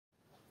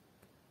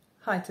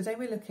Hi, today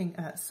we're looking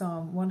at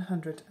Psalm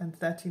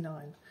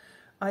 139.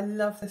 I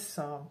love this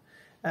psalm.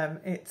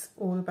 It's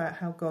all about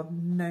how God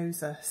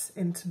knows us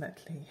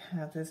intimately,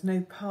 how there's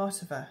no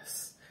part of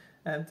us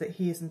that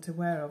he isn't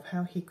aware of,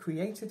 how he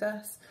created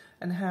us,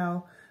 and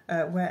how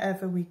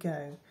wherever we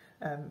go,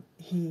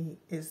 he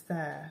is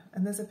there.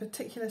 And there's a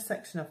particular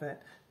section of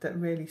it that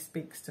really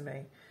speaks to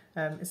me.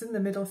 It's in the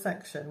middle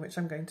section, which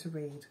I'm going to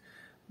read.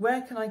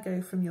 Where can I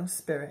go from your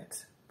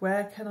spirit?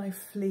 Where can I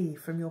flee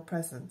from your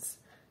presence?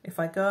 If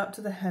I go up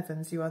to the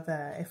heavens, you are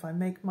there. If I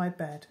make my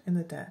bed in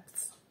the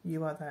depths,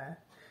 you are there.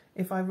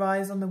 If I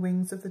rise on the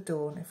wings of the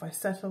dawn, if I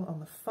settle on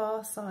the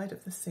far side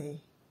of the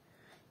sea,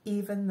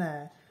 even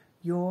there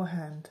your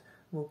hand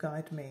will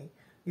guide me.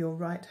 Your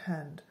right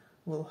hand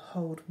will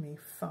hold me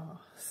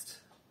fast.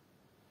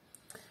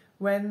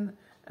 When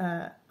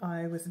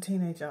I was a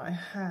teenager, I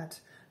had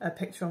a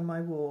picture on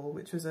my wall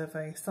which was of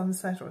a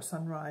sunset or a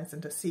sunrise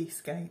and a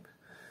seascape.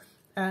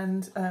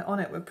 And on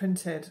it were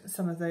printed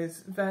some of those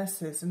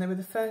verses, and they were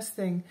the first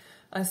thing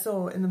I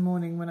saw in the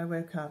morning when I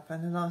woke up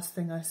and the last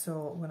thing I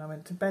saw when I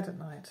went to bed at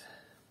night.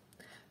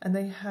 And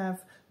they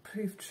have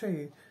proved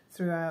true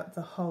throughout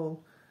the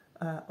whole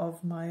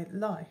of my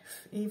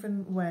life,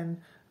 even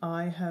when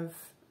I have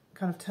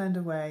kind of turned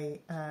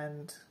away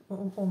and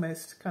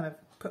almost kind of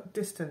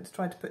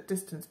tried to put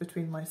distance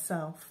between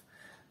myself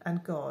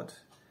and God.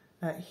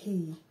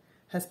 He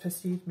has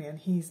pursued me and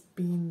he's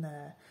been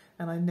there,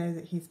 and I know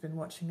that he's been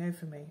watching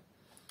over me.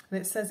 And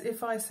it says,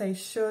 if I say,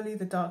 surely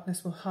the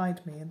darkness will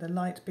hide me and the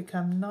light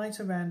become night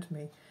around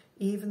me,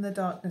 even the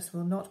darkness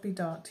will not be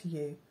dark to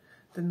you.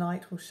 The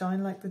night will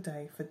shine like the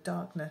day, for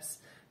darkness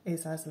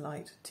is as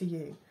light to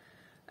you.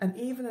 And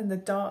even in the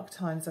dark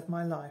times of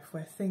my life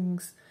where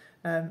things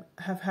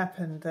have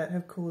happened that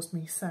have caused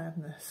me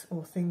sadness,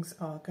 or things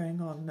are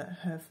going on that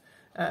have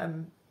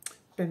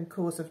been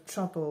cause of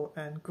trouble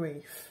and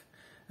grief,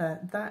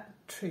 that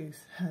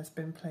truth has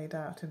been played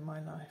out in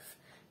my life.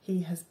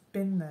 He has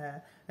been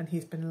there and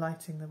he's been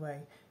lighting the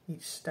way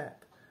each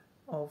step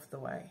of the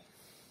way.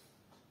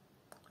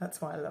 That's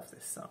why I love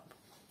this psalm.